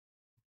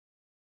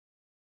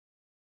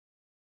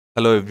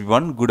Hello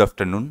everyone, good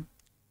afternoon.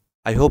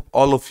 I hope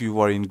all of you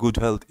are in good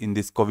health in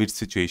this COVID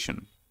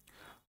situation.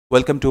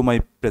 Welcome to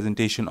my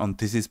presentation on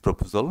thesis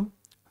proposal.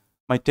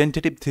 My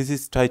tentative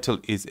thesis title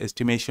is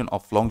Estimation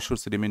of Longshore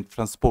Sediment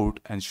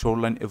Transport and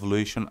Shoreline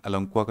Evolution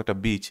along Kuakata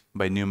Beach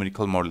by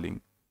Numerical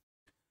Modeling.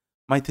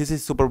 My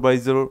thesis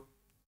supervisor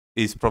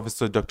is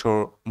Professor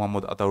Dr.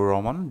 Mohammad Ataur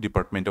Rahman,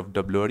 Department of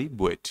WRE,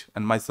 BUET,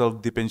 and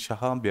myself, Dipen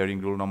Saha,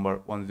 bearing roll number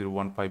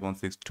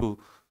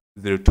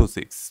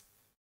 1015162026.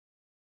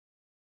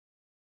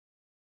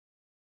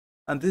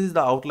 And this is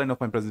the outline of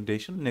my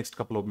presentation. Next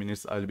couple of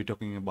minutes, I'll be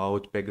talking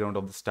about background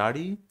of the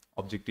study,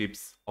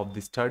 objectives of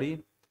the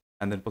study,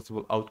 and then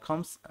possible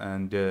outcomes,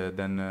 and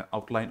then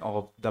outline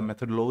of the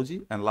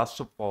methodology. And last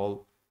of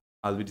all,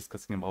 I'll be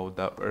discussing about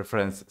the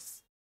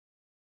references.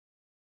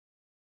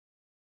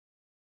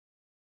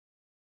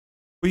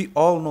 We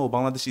all know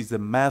Bangladesh is a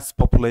mass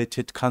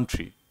populated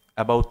country.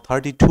 About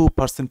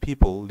 32%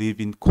 people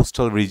live in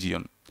coastal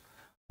region.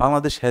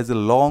 Bangladesh has a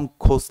long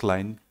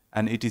coastline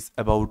and it is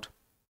about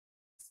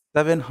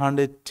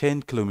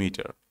 710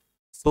 kilometers.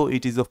 So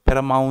it is of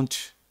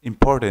paramount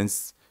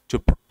importance to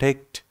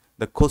protect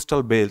the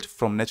coastal belt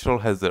from natural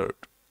hazard.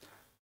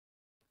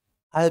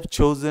 I have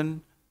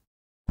chosen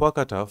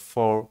Kuakata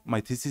for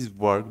my thesis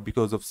work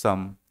because of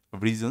some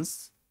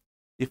reasons.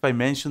 If I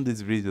mention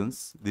these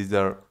reasons, it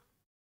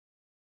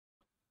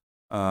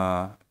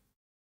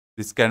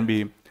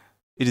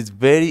is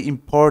very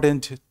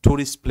important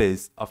tourist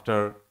place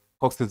after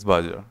Cox's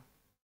Bazar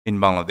in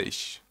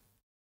Bangladesh.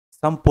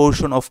 Some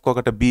portion of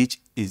Kuakata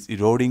beach is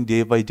eroding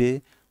day by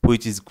day,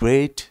 which is a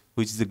great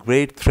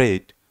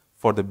threat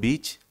for the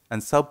beach,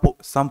 and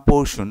some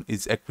portion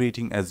is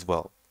accreting as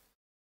well.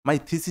 My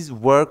thesis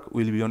work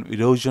will be on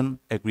erosion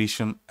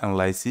aggression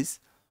analysis,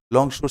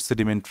 longshore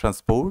sediment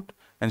transport,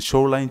 and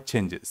shoreline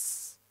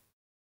changes.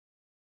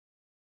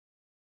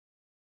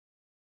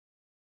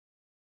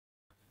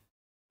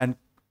 And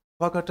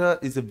Kuakata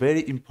is a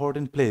very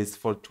important place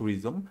for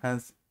tourism,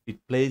 hence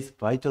it plays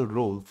vital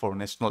role for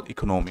national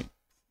economy.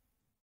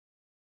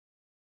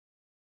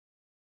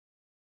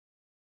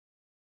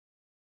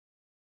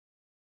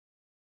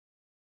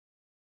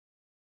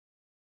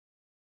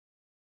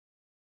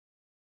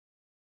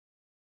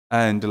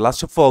 And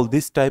last of all,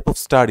 this type of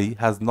study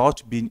has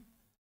not been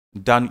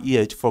done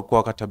yet for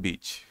Kuakata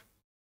Beach.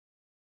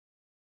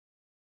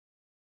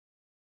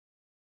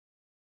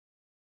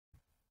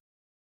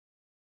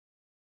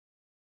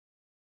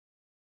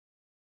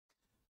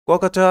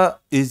 Kuakata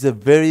is a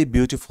very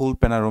beautiful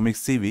panoramic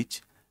sea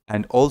beach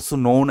and also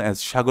known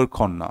as Sagar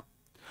Khonna.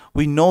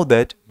 We know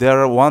that there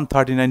are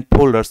 139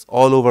 polders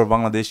all over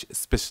Bangladesh,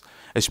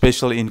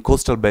 especially in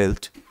coastal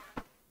belt.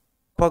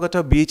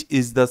 Kuakata Beach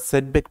is the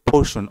setback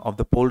portion of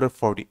the polder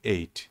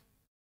 48.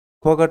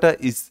 Kuakata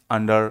is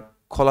under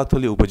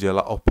Kolathali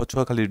Upazila of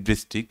Patuakhali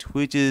district,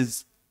 which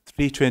is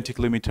 320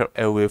 km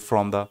away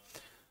from the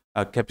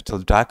capital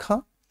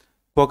Dhaka.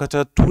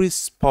 Kuakata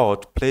tourist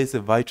spot plays a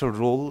vital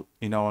role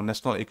in our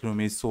national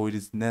economy, so it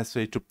is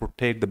necessary to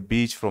protect the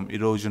beach from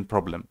erosion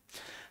problem.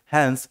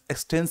 Hence,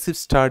 extensive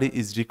study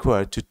is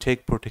required to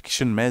take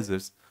protection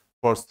measures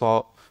for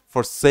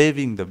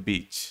saving the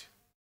beach.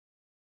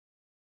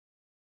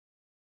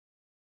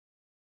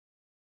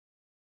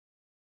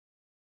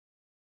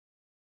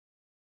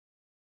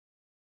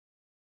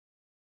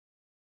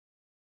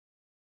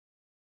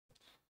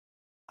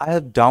 I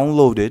have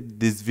downloaded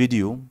this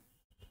video.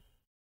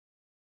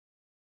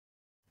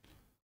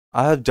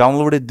 I have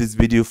downloaded this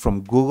video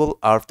from Google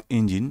Earth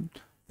Engine.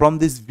 From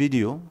this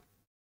video,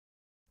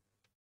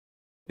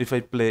 if I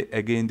play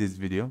again this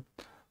video,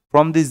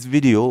 from this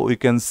video we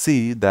can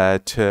see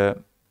that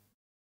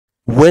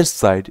west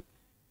side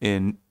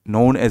in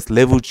known as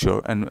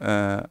Levuchor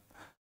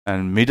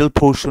and middle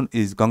portion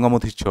is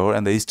Gangamoti Chor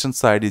and the eastern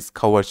side is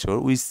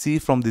Kawachor. We see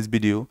from this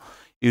video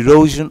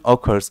erosion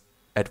occurs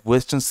at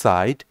western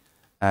side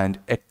and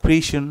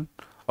accretion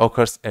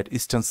occurs at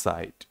eastern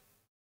side.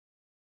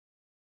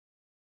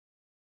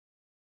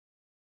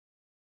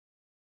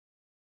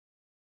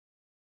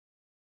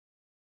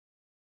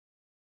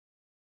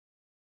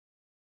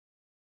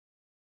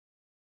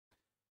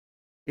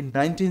 In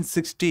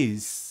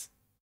 1960s,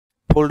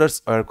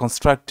 polders were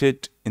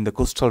constructed in the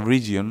coastal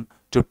region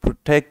to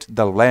protect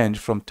the land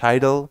from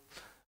tidal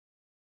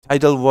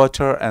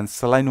water and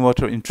saline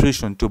water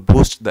intrusion, to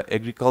boost the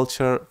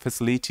agriculture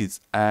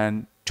facilities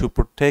and to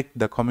protect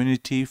the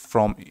community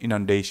from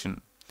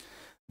inundation.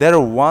 There are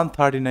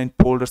 139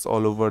 polders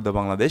all over the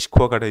Bangladesh.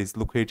 Kuakata is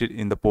located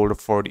in the polder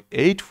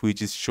 48,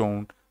 which is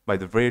shown by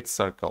the red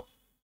circle.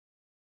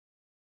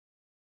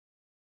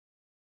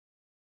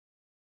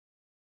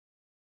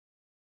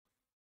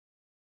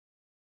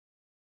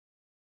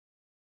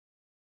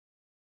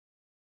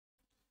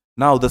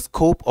 Now the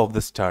scope of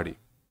the study.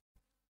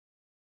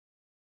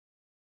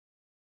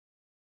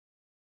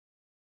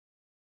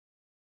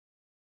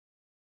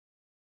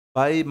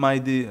 By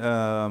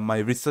my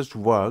research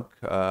work,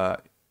 I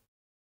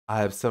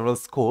have several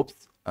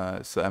scopes.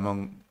 So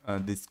among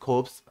these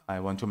scopes, I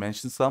want to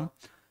mention some.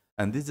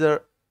 And these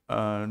are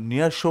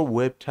nearshore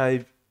wave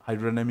type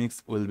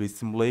hydrodynamics will be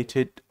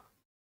simulated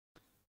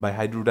by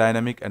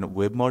hydrodynamic and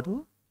wave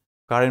model.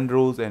 Current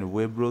rows and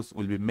wave rows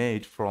will be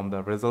made from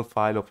the result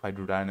file of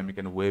hydrodynamic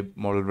and wave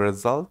model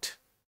result.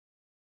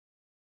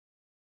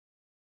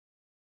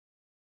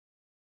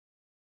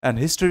 And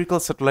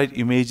historical satellite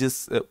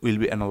images will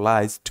be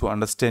analyzed to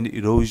understand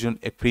erosion,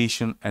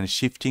 accretion, and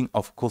shifting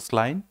of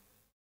coastline.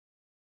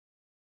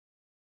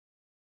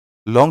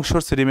 Longshore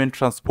sediment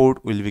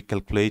transport will be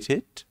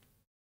calculated.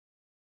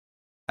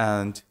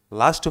 And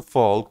last of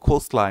all,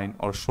 coastline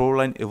or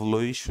shoreline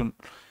evolution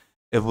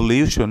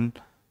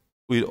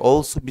will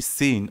also be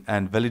seen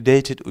and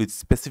validated with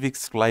specific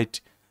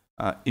satellite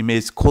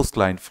image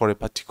coastline for a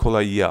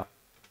particular year.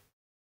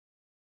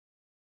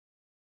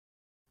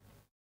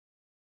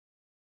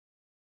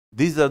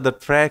 These are the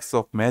tracks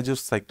of major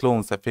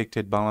cyclones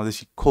affected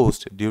Bangladeshi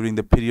coast during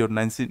the period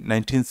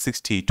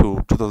 1960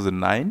 to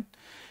 2009.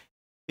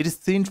 It is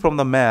seen from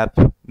the map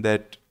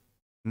that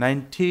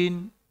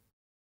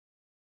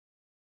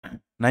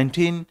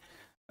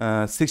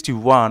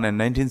 1961 and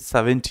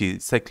 1970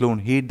 cyclone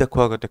hit the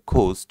Kuakata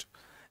coast,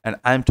 and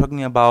I am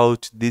talking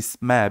about this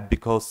map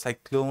because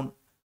cyclone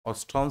or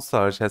storm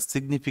surge has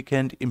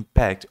significant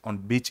impact on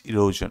beach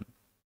erosion.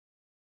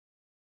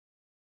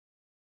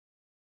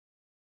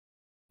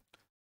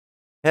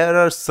 Here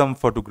are some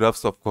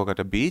photographs of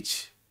Kuakata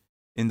beach.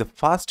 In the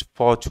first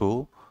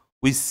photo,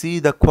 we see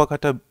the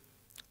Kuakata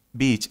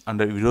beach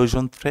under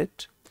erosion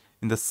threat.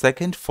 In the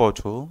second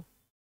photo,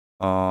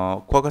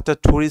 Kuakata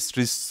tourist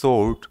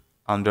resort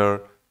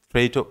under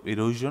threat of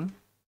erosion.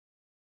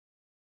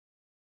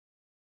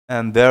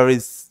 And there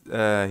is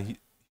a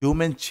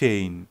human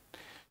chain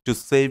to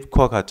save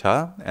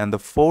Kuakata. And the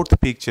fourth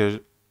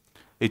picture,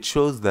 it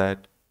shows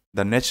that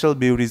the natural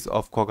beauties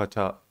of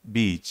Kuakata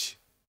beach.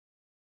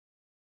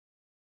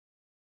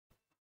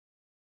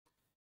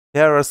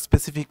 Here are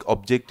specific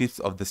objectives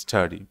of the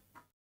study.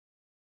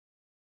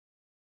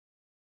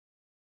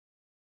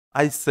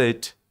 I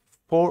set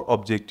 4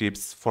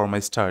 objectives for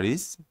my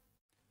studies,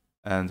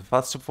 and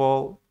first of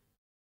all,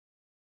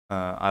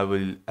 I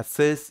will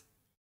assess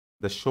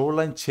the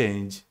shoreline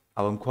change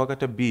along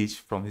Kuakata beach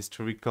from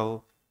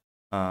historical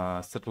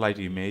satellite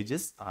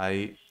images.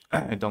 I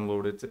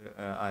downloaded,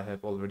 I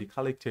have already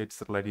collected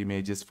satellite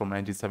images from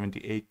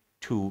 1978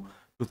 to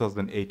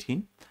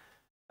 2018.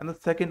 And the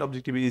second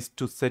objective is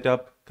to set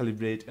up,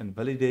 calibrate, and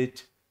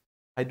validate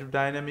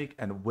hydrodynamic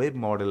and wave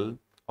model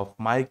of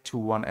Mike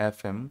 21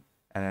 FM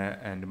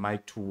and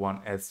Mike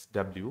 21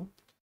 SW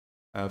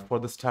for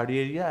the study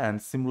area and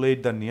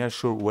simulate the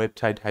nearshore wave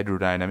tide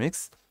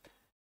hydrodynamics.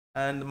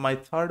 And my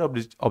third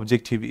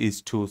objective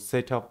is to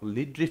set up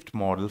lead drift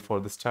model for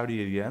the study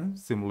area and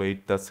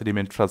simulate the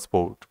sediment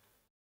transport.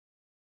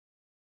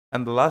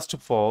 And the last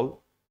of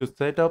all, to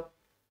set up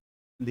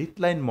lead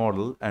line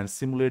model and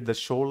simulate the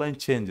shoreline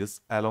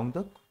changes along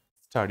the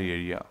study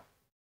area.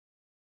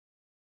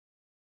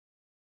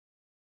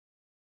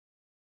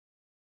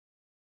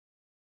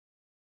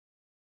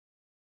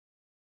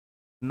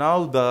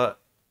 Now the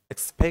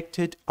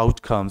expected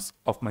outcomes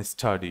of my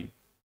study.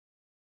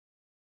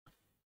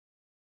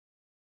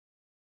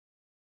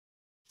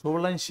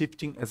 Shoreline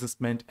shifting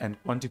assessment and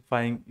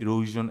quantifying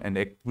erosion and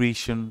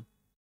accretion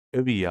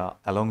area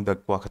along the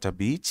Kuakata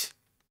beach.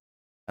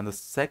 And the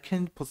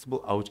second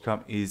possible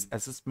outcome is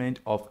assessment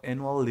of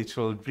annual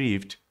littoral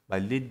drift by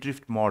lead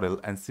drift model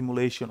and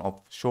simulation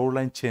of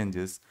shoreline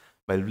changes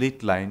by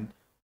lead line,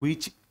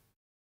 which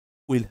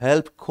will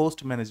help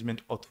Coast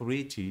Management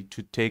Authority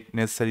to take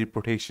necessary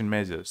protection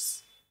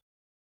measures.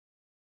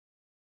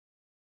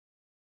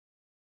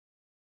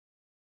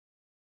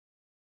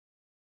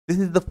 This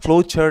is the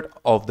flowchart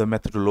of the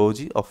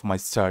methodology of my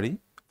study.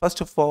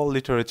 First of all,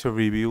 literature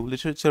review.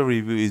 Literature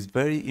review is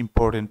very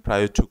important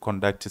prior to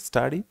conduct a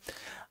study.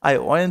 I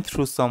went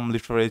through some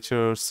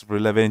literatures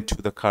relevant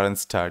to the current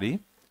study.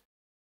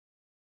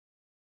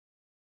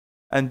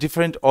 And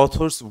different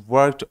authors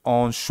worked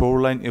on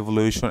shoreline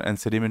evolution and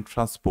sediment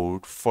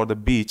transport for the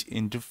beach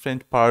in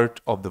different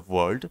parts of the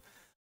world.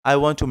 I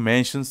want to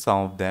mention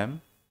some of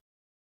them.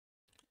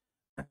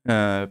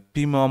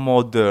 P.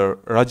 Mohammad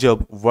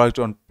Rajab worked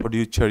on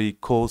Puducherry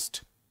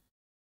coast,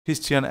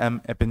 Christian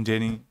M.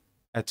 Appendeni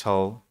et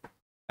al.,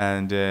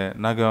 and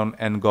Nagan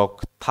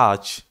Ngok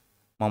Thach,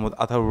 Mohammad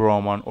Atar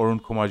Rahman, Arun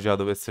Kumar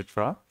Jadhav,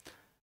 etc.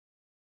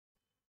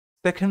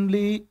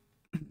 Secondly,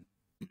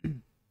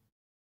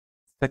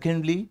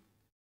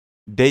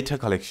 data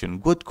collection.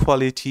 Good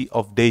quality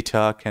of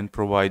data can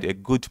provide a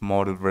good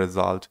model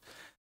result,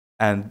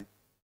 and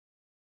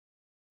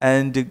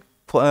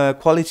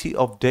quality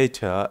of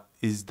data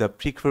is the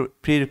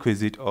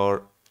prerequisite,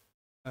 or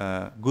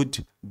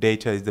good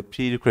data is the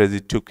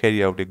prerequisite to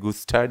carry out a good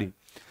study.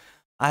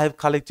 I have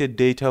collected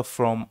data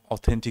from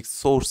authentic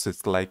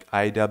sources like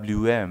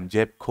IWM,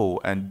 JEPCO,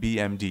 and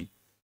BMD.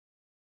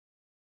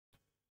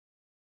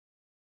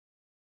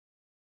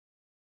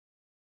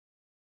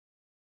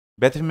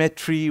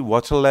 Bathymetry,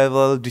 water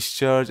level,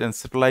 discharge, and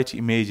satellite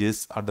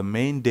images are the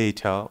main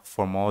data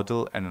for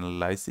model and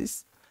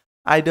analysis.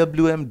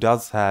 IWM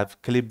does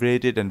have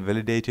calibrated and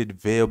validated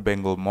Bay of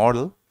Bengal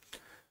model.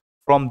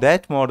 From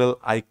that model,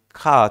 I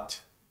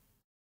cut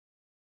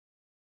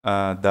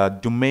the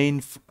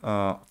domain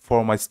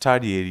for my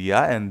study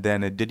area, and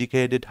then a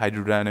dedicated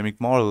hydrodynamic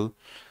model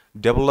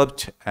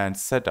developed and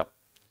set up.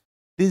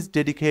 This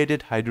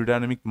dedicated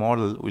hydrodynamic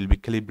model will be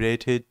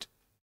calibrated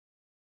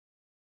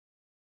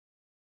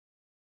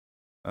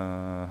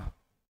and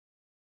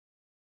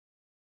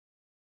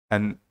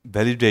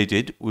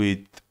validated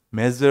with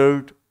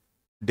measured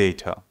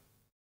data.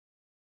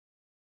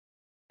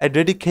 A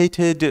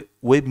dedicated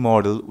web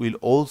model will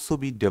also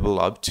be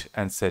developed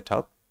and set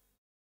up.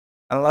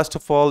 And last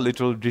of all,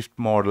 littoral drift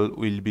model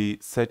will be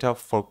set up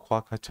for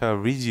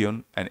Kuakata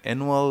region, and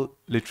annual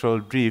littoral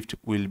drift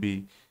will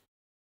be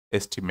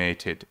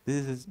estimated.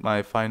 This is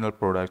my final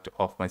product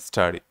of my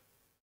study.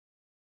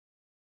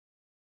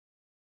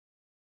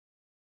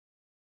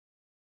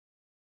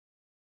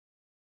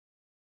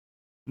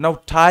 Now,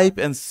 type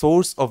and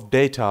source of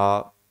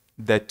data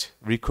that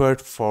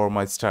required for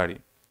my study.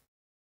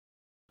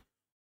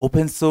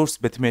 Open source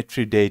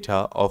bathymetry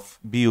data of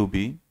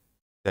BUB,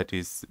 that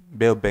is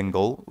Bay of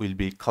Bengal, will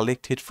be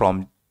collected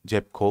from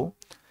JEPCO.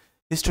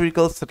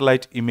 Historical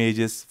satellite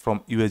images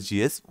from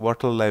USGS,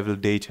 water level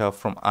data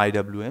from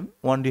IWM,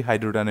 1D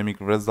hydrodynamic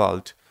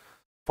result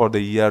for the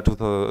year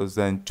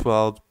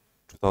 2012,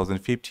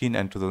 2015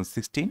 and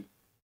 2016.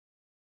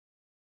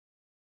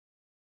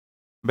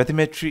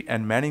 Bathymetry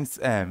and Manning's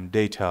M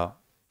data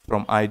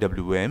from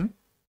IWM,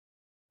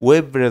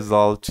 web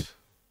result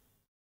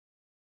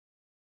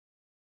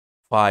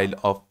file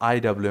of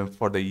IWM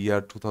for the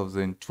year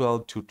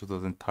 2012 to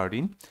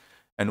 2013,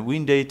 and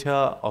wind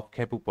data of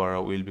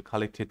Kapupara will be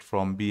collected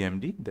from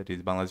BMD, that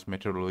is Bangladesh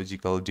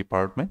Meteorological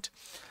Department.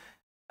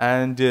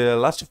 And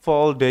last of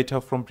all, data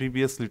from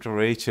previous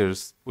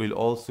literatures will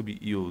also be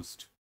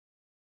used.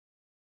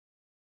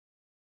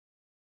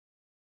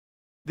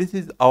 This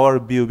is our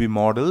BUB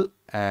model,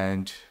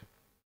 and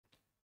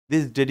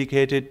this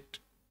dedicated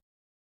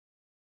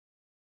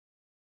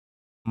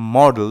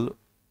model,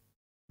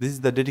 this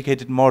is the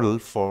dedicated model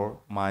for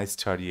my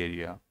study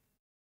area.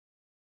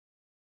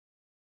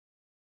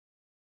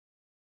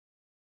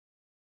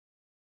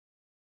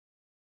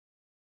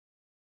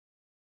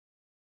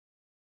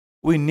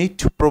 We need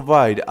to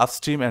provide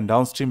upstream and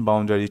downstream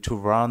boundary to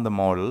run the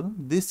model.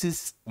 This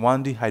is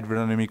 1D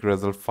hydrodynamic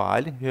result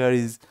file. Here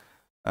is,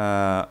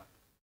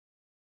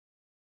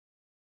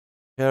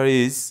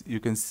 you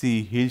can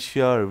see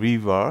Hilshire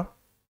River.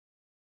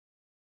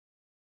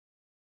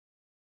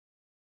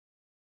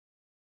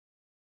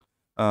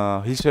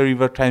 Hilshire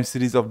River time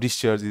series of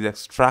discharge is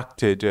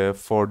extracted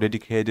for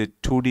dedicated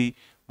 2D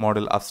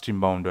model upstream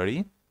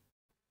boundary.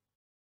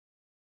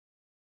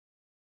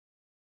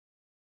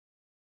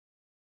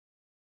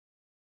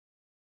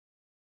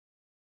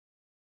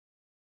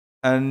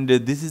 And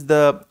this is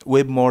the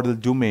web model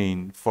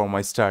domain for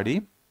my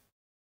study.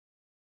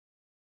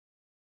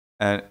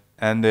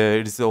 And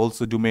it is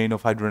also domain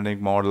of hydrodynamic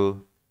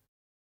model.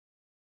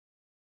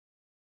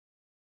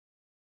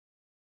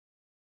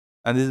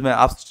 And this is my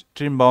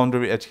upstream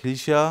boundary at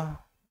Hilshire,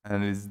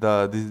 and this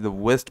is the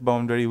west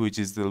boundary, which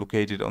is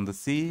located on the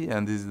sea,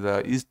 and this is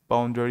the east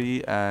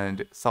boundary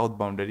and south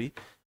boundary.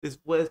 This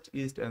west,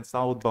 east, and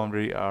south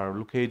boundary are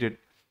located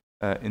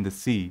in the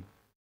sea.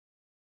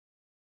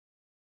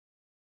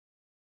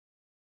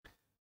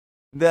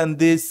 Then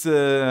these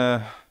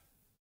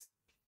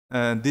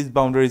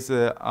boundaries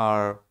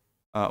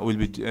will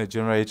be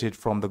generated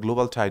from the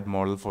global tide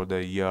model for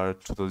the year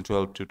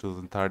 2012 to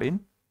 2013.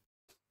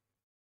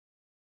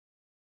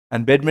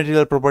 And bed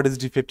material properties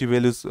D50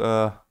 values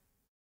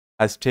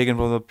as taken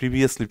from the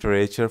previous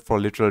literature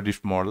for littoral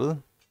drift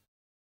model.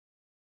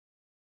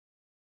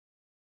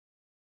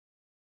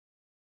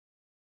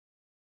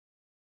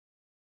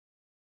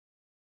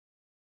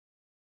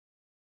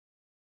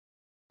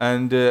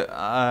 And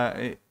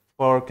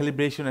for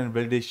calibration and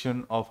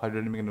validation of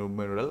hydrodynamic and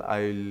numeral,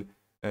 I'll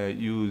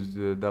use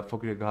the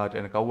Photographs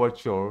and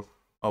curvature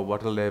of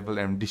water level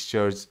and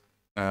discharge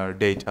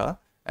data,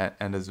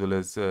 and as well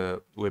as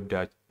web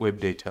data.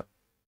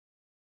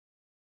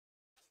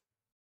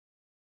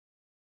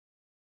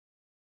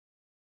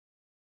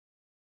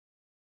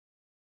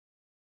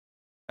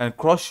 And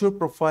cross-shore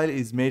profile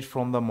is made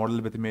from the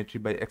model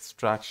bathymetry by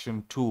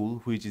extraction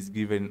tool, which is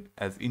given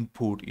as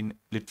input in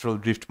littoral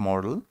drift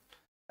model.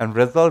 And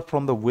result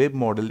from the web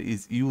model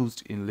is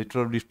used in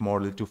littoral drift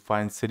model to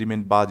find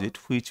sediment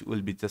budget, which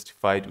will be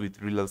justified with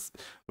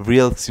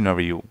real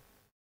scenario.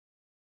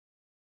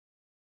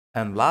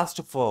 And last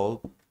of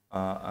all,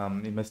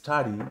 in my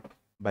study,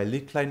 by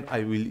litline,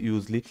 I will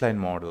use litline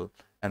model.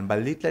 And by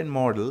litline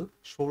model,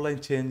 shoreline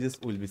changes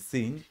will be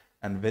seen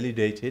and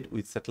validated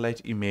with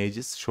satellite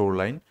images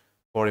shoreline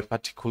for a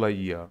particular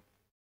year.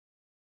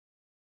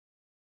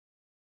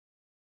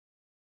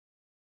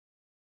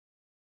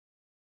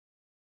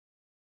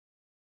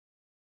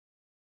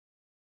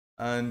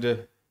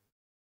 And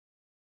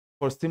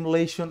for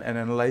simulation and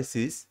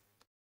analysis,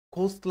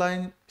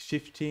 coastline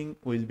shifting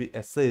will be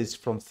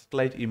assessed from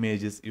satellite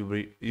images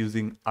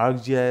using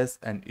ArcGIS,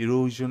 and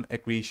erosion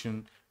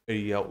accretion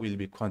area will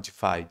be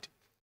quantified.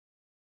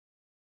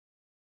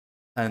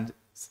 And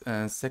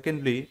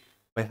secondly,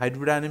 by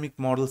hydrodynamic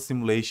model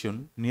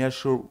simulation,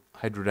 nearshore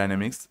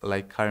hydrodynamics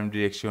like current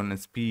direction and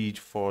speed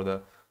for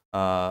the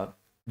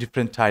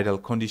different tidal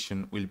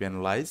condition will be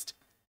analyzed,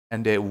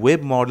 and a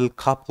wave model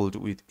coupled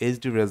with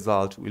HD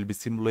result will be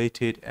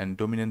simulated and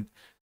dominant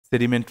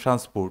sediment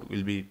transport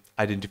will be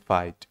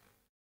identified.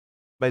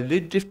 By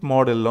lead drift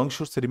model,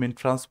 longshore sediment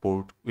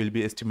transport will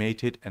be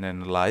estimated and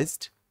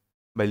analyzed.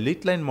 By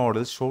lead line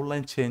model,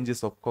 shoreline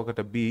changes of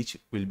Kuakata Beach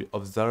will be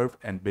observed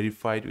and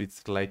verified with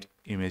satellite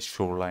image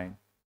shoreline.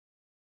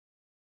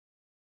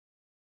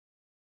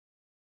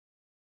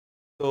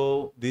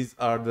 So these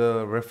are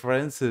the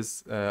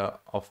references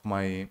of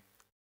my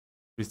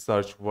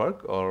research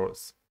work or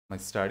my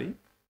study.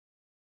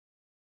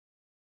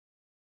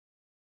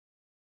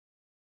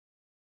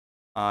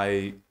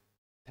 I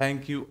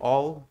thank you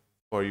all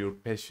for your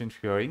patient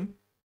hearing.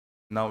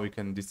 Now we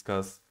can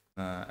discuss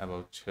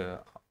about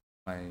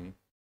my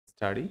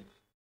study.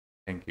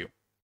 Thank you.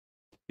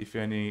 If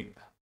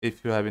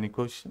you have any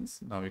questions,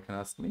 now you can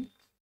ask me.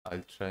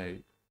 I'll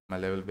try my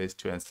level best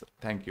to answer.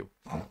 Thank you.